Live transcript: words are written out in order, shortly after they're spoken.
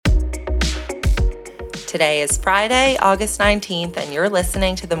Today is Friday, August 19th, and you're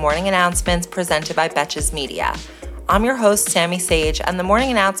listening to the Morning Announcements presented by Betches Media. I'm your host, Sammy Sage, and the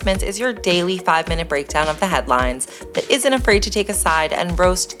Morning Announcements is your daily 5-minute breakdown of the headlines that isn't afraid to take a side and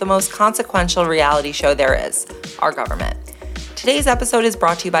roast the most consequential reality show there is, our government. Today's episode is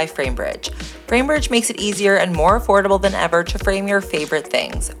brought to you by Framebridge. Framebridge makes it easier and more affordable than ever to frame your favorite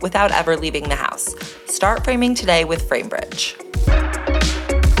things without ever leaving the house. Start framing today with Framebridge.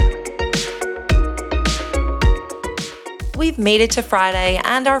 We've made it to Friday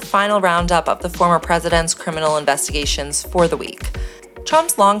and our final roundup of the former president's criminal investigations for the week.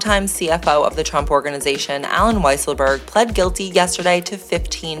 Trump's longtime CFO of the Trump Organization, Allen Weisselberg, pled guilty yesterday to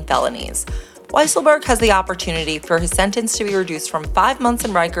 15 felonies. Weisselberg has the opportunity for his sentence to be reduced from 5 months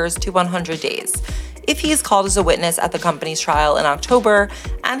in Rikers to 100 days if he is called as a witness at the company's trial in October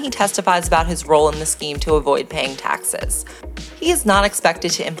and he testifies about his role in the scheme to avoid paying taxes. He is not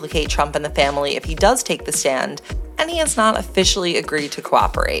expected to implicate Trump and the family if he does take the stand, and he has not officially agreed to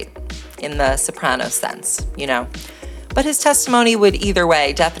cooperate, in the Sopranos sense, But his testimony would either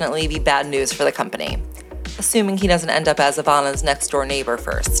way definitely be bad news for the company, assuming he doesn't end up as Ivana's next-door neighbor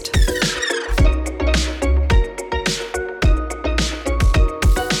first.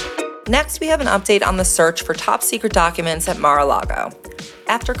 Next, we have an update on the search for top-secret documents at Mar-a-Lago.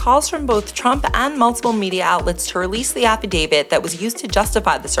 After calls from both Trump and multiple media outlets to release the affidavit that was used to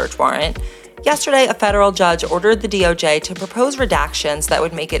justify the search warrant, yesterday a federal judge ordered the DOJ to propose redactions that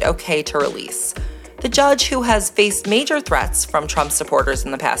would make it okay to release. The judge, who has faced major threats from Trump supporters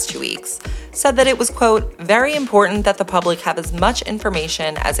in the past 2 weeks, said that it was, quote, very important that the public have as much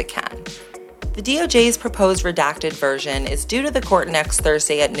information as it can. The DOJ's proposed redacted version is due to the court next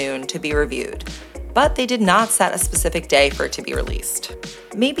Thursday at noon to be reviewed, but they did not set a specific day for it to be released.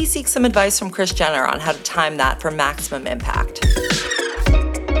 Maybe seek some advice from Kris Jenner on how to time that for maximum impact.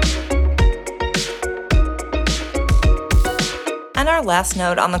 And our last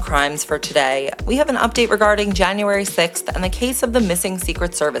note on the crimes for today, we have an update regarding January 6th and the case of the missing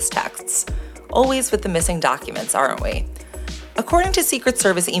Secret Service texts. Always with the missing documents, aren't we? According to Secret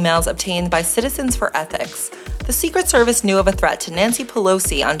Service emails obtained by Citizens for Ethics, the Secret Service knew of a threat to Nancy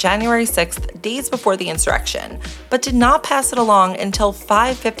Pelosi on January 6th, days before the insurrection, but did not pass it along until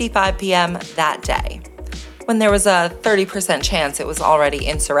 5:55 p.m. that day, when there was a 30% chance it was already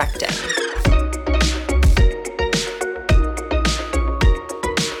insurrecting.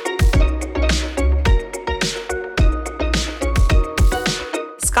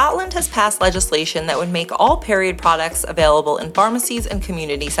 Scotland has passed legislation that would make all period products available in pharmacies and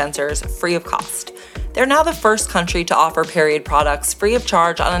community centers free of cost. They're now the first country to offer period products free of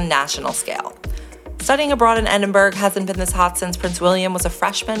charge on a national scale. Studying abroad in Edinburgh hasn't been this hot since Prince William was a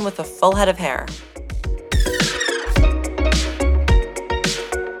freshman with a full head of hair.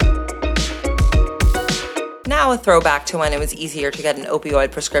 Now a throwback to when it was easier to get an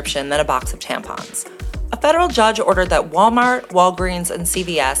opioid prescription than a box of tampons. A federal judge ordered that Walmart, Walgreens, and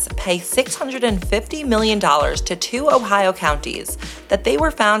CVS pay $650 million to 2 Ohio counties that they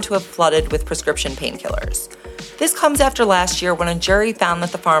were found to have flooded with prescription painkillers. This comes after last year when a jury found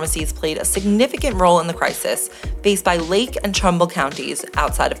that the pharmacies played a significant role in the crisis faced by Lake and Trumbull counties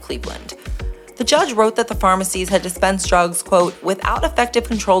outside of Cleveland. The judge wrote that the pharmacies had dispensed drugs, quote, without effective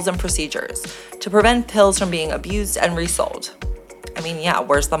controls and procedures to prevent pills from being abused and resold. I mean, yeah,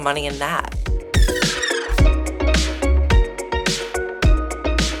 where's the money in that?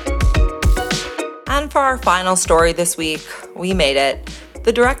 And for our final story this week, we made it.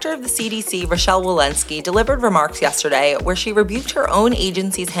 The director of the CDC, Rochelle Walensky, delivered remarks yesterday where she rebuked her own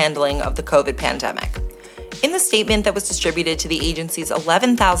agency's handling of the COVID pandemic. In the statement that was distributed to the agency's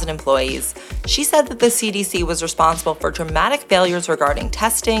 11,000 employees, she said that the CDC was responsible for dramatic failures regarding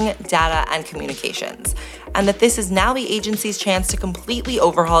testing, data, and communications, and that this is now the agency's chance to completely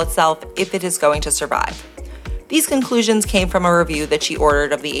overhaul itself if it is going to survive. These conclusions came from a review that she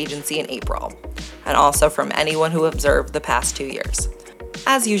ordered of the agency in April, and also from anyone who observed the past 2 years.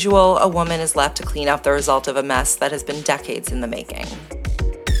 As usual, a woman is left to clean up the result of a mess that has been decades in the making.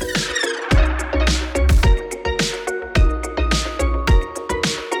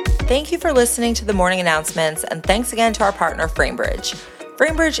 Thank you for listening to the Morning Announcements, and thanks again to our partner, Framebridge.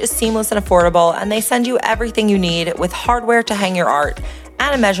 Framebridge is seamless and affordable, and they send you everything you need with hardware to hang your art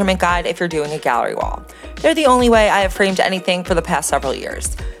and a measurement guide if you're doing a gallery wall. They're the only way I have framed anything for the past several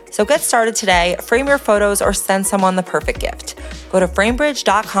years. So get started today, frame your photos, or send someone the perfect gift. Go to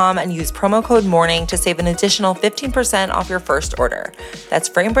framebridge.com and use promo code MORNING to save an additional 15% off your first order. That's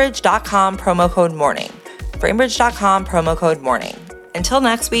framebridge.com, promo code MORNING. Framebridge.com, promo code MORNING. Until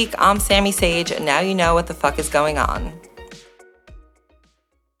next week, I'm Sammy Sage, and now you know what the fuck is going on.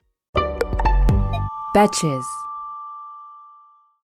 Betches.